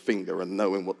called a finger and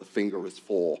knowing what the finger is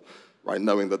for, right?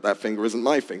 Knowing that that finger isn't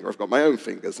my finger. I've got my own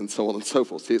fingers and so on and so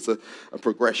forth. See, it's a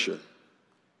progression.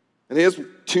 And here's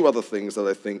two other things that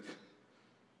I think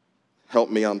help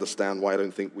me understand why I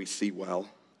don't think we see well.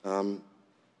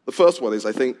 The first one is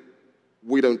I think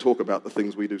we don't talk about the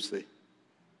things we do see.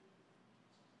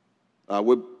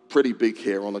 We're pretty big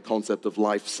here on the concept of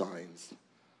life signs,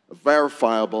 a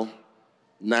verifiable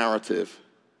narrative,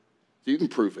 so you can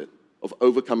prove it, of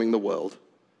overcoming the world,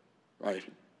 right,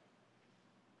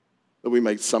 that we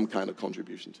make some kind of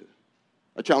contribution to.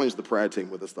 I challenge the prayer team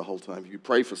with us the whole time. If you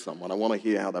pray for someone, I want to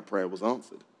hear how that prayer was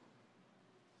answered.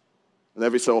 And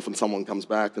every so often someone comes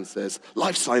back and says,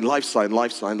 life sign, life sign,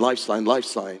 life sign, life sign, life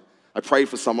sign. I prayed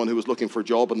for someone who was looking for a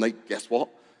job, and they, guess what?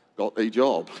 Got a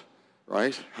job,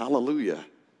 right? Hallelujah.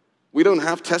 We don't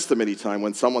have testimony time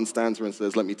when someone stands here and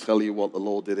says, let me tell you what the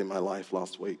Lord did in my life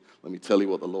last week. Let me tell you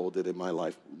what the Lord did in my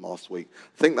life last week.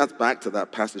 I think that's back to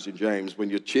that passage in James. When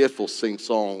you're cheerful, sing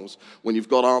songs. When you've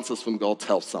got answers from God,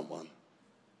 tell someone.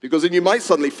 Because then you might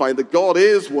suddenly find that God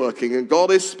is working and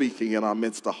God is speaking in our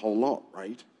midst a whole lot,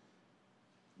 right?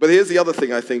 But here's the other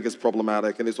thing I think is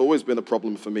problematic, and it's always been a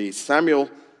problem for me. Samuel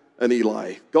and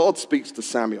Eli. God speaks to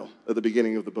Samuel at the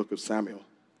beginning of the book of Samuel.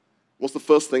 What's the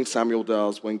first thing Samuel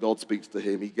does when God speaks to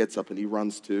him? He gets up and he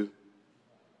runs to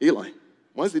Eli.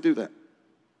 Why does he do that?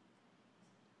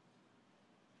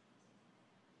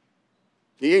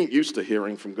 He ain't used to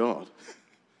hearing from God.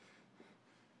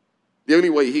 The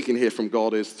only way he can hear from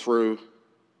God is through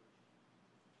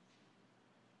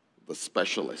the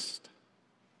specialist,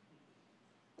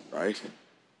 right?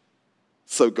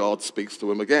 So God speaks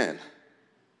to him again.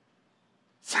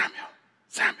 Samuel,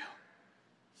 Samuel.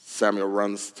 Samuel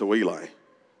runs to Eli.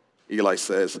 Eli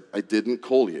says, I didn't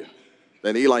call you.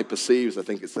 Then Eli perceives, I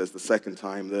think it says the second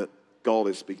time, that God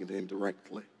is speaking to him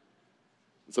directly.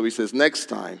 So he says, next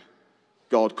time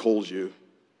God calls you,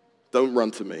 don't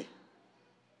run to me.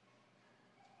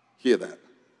 Hear that.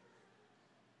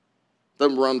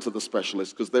 Don't run to the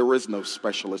specialist, because there is no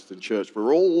specialist in church.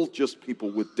 We're all just people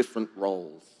with different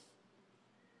roles.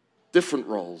 Different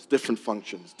roles, different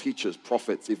functions. Teachers,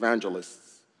 prophets, evangelists,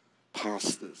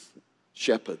 pastors,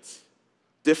 shepherds,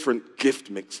 different gift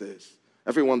mixes.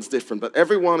 Everyone's different, but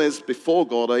everyone is before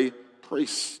God a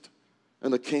priest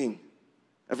and a king.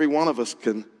 Every one of us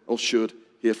can or should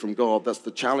hear from God. That's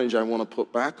the challenge I want to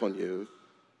put back on you,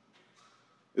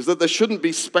 is that there shouldn't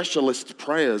be specialist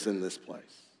prayers in this place.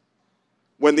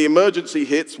 When the emergency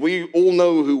hits, we all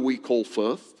know who we call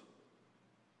first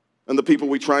and the people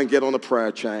we try and get on a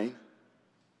prayer chain.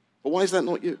 But why is that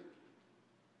not you?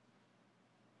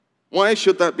 Why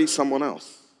should that be someone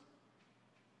else?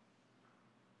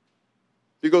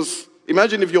 Because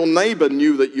imagine if your neighbor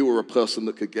knew that you were a person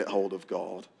that could get hold of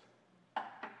God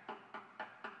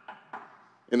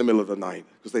in the middle of the night,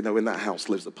 because they know in that house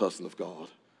lives a person of God,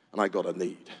 and I got a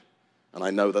need. And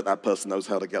I know that that person knows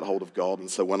how to get hold of God,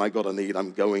 and so when I got a need,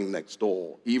 I'm going next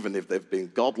door, even if they've been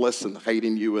godless and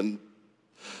hating you and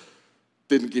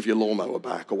didn't give your lawnmower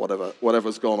back or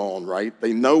whatever's gone on, right?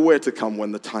 They know where to come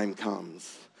when the time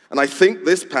comes. And I think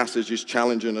this passage is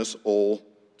challenging us all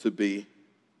to be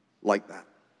like that.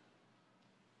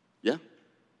 Yeah?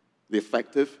 The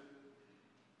effective,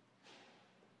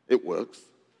 it works.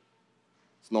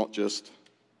 It's not just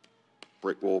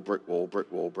brick wall, brick wall,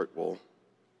 brick wall, brick wall.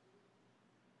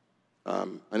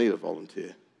 I need a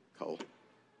volunteer, Cole.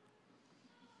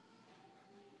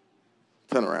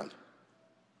 Turn around.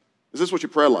 Is this what your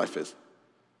prayer life is?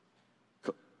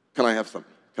 Can I have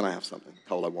something? Can I have something?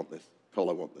 Cole, I want this. Cole,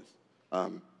 I want this.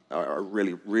 I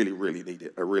really, really, really need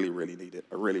it. I really, really need it.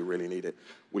 I really, really need it.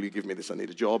 Will you give me this? I need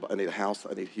a job. I need a house.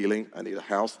 I need healing. I need a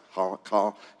house,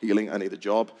 car, healing. I need a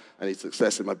job. I need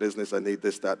success in my business. I need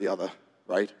this, that, the other,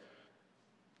 right?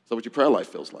 Is that what your prayer life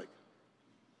feels like?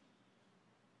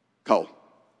 Cole,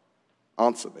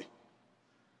 answer me.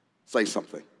 Say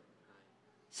something.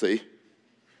 See?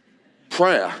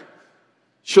 Prayer.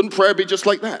 Shouldn't prayer be just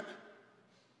like that?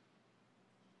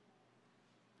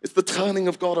 It's the turning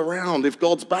of God around, if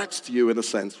God's back's to you in a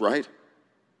sense, right?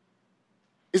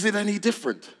 Is it any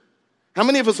different? How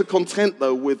many of us are content,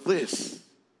 though, with this?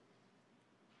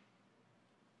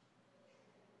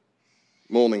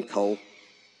 Morning, Cole.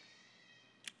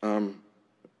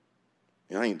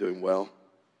 Yeah, I ain't doing well.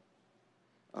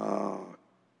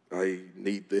 I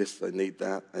need this, I need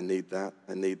that, I need that,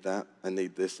 I need that, I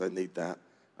need this, I need that,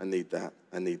 I need that,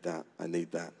 I need that, I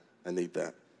need that, I need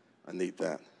that, I need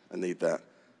that, I need that.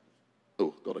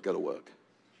 Oh, got to go to work.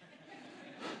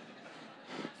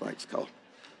 Thanks, Cole.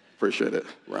 Appreciate it.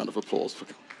 Round of applause for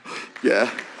Cole.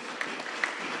 Yeah.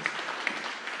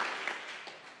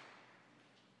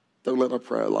 Don't let our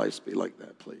prayer lives be like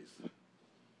that, please.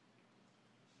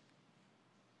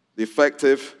 The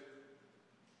effective,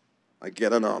 I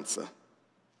get an answer.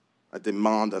 I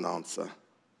demand an answer.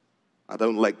 I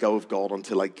don't let go of God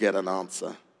until I get an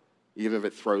answer, even if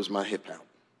it throws my hip out.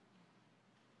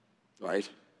 Right?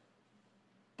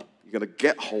 You're going to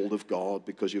get hold of God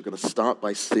because you're going to start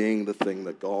by seeing the thing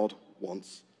that God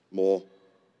wants more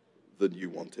than you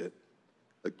want it.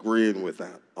 Agreeing with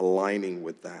that, aligning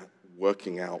with that,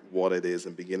 working out what it is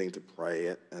and beginning to pray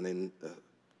it, and in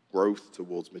growth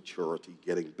towards maturity,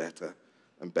 getting better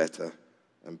and better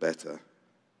and better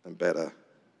and better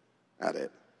at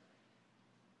it.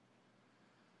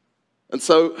 And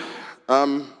so,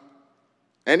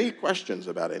 any questions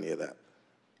about any of that?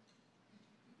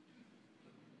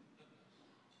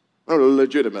 No,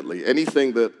 legitimately,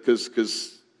 anything that, because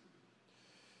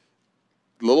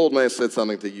the Lord may have said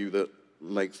something to you that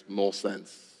makes more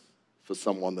sense for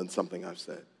someone than something I've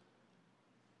said.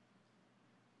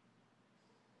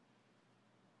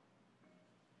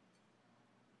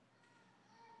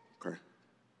 Okay.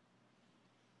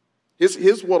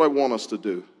 Here's what I want us to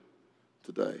do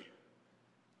today.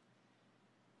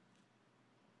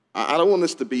 I don't want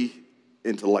this to be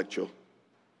intellectual,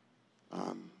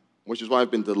 which is why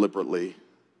I've been deliberately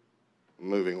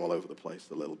moving all over the place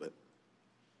a little bit.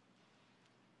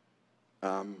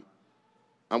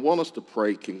 I want us to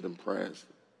pray kingdom prayers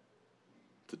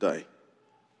today.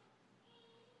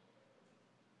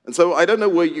 And so I don't know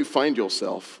where you find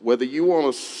yourself, whether you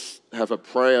want to have a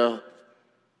prayer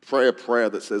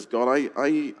that says, God,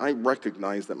 I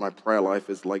recognize that my prayer life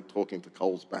is like talking to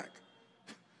Cole's back.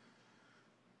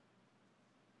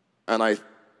 And I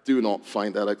do not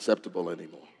find that acceptable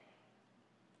anymore.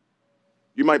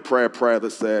 You might pray a prayer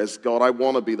that says, God, I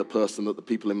want to be the person that the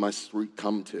people in my street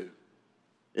come to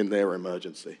in their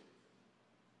emergency.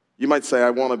 You might say, I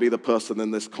want to be the person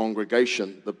in this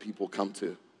congregation that people come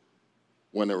to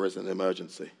when there is an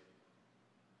emergency.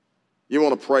 You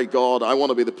want to pray, God, I want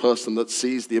to be the person that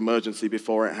sees the emergency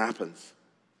before it happens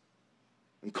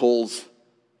and calls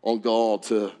on God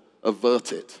to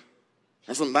avert it.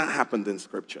 Hasn't that happened in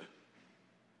Scripture?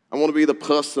 I want to be the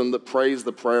person that prays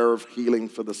the prayer of healing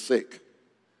for the sick.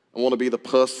 I want to be the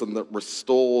person that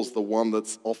restores the one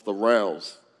that's off the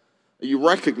rails. Are you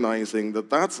recognizing that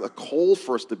that's a call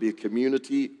for us to be a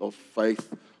community of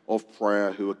faith, of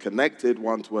prayer, who are connected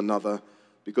one to another?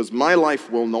 Because my life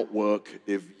will not work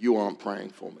if you aren't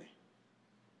praying for me.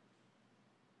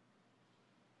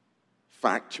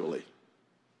 Factually.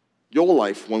 Your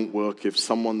life won't work if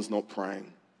someone's not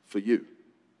praying for you.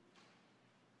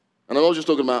 And I'm not just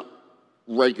talking about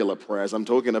regular prayers. I'm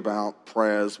talking about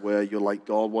prayers where you're like,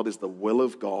 God, what is the will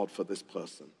of God for this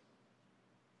person?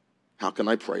 How can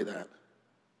I pray that?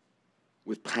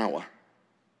 With power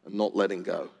and not letting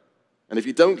go. And if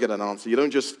you don't get an answer, you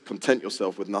don't just content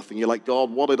yourself with nothing. You're like,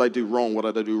 God, what did I do wrong? What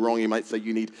did I do wrong? You might say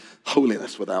you need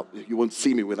holiness you won't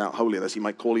see me without holiness. He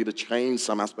might call you to change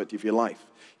some aspect of your life.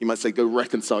 He might say, go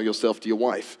reconcile yourself to your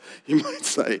wife. He might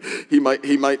say,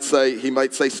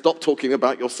 stop talking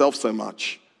about yourself so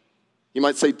much. He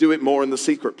might say, do it more in the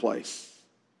secret place.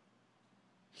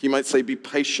 He might say, be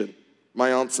patient.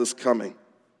 My answer's coming.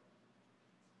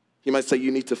 He might say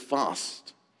you need to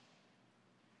fast.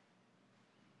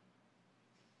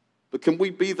 But can we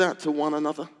be that to one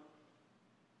another?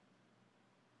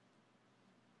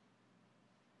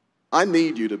 I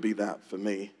need you to be that for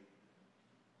me.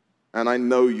 And I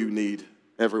know you need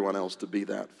everyone else to be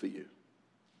that for you.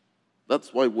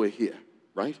 That's why we're here,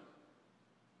 right?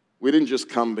 We didn't just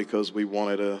come because we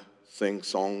wanted to sing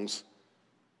songs.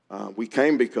 We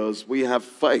came because we have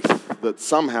faith that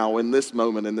somehow in this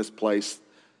moment, in this place,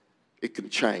 it can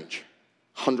change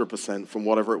 100% from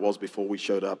whatever it was before we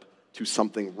showed up to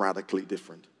something radically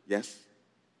different. Yes?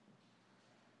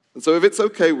 And so if it's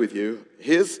okay with you,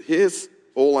 here's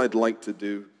all I'd like to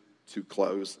do to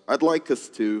close. I'd like us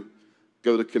to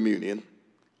go to communion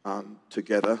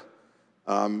together.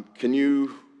 Can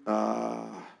you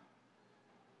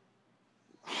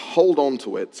hold on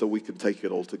to it so we can take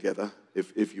it all together,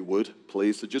 if you would,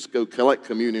 please. So just go collect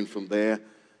communion from there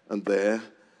and there.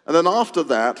 And then after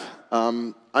that,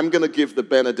 I'm going to give the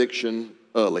benediction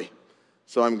early.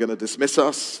 So I'm going to dismiss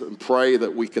us and pray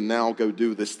that we can now go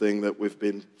do this thing that we've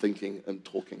been thinking and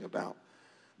talking about.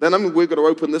 Then we're going to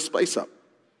open this space up.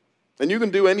 And you can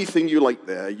do anything you like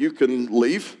there. You can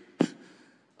leave,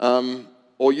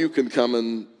 or you can come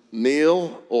and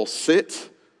kneel or sit,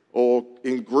 or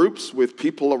in groups with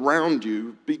people around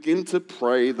you, begin to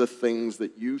pray the things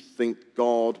that you think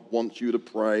God wants you to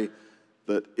pray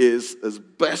that is, as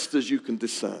best as you can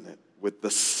discern it, with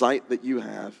the sight that you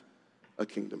have, a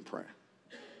kingdom prayer.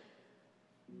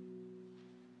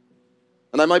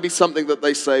 And that might be something that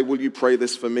they say, will you pray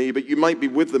this for me? But you might be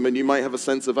with them and you might have a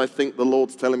sense of, I think the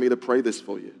Lord's telling me to pray this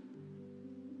for you.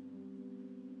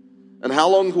 And how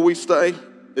long will we stay?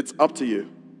 It's up to you.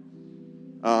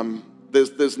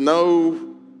 There's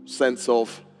no sense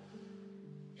of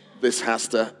this has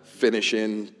to finish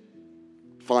in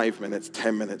 5 minutes,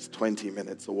 10 minutes, 20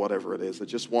 minutes, or whatever it is. I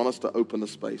just want us to open a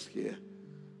space here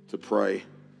to pray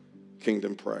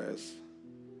kingdom prayers.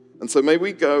 And so may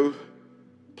we go,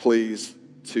 please,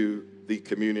 to the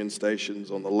communion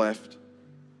stations on the left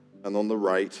and on the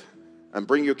right, and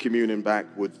bring your communion back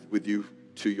with you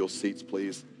to your seats,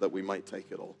 please, that we might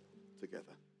take it all together.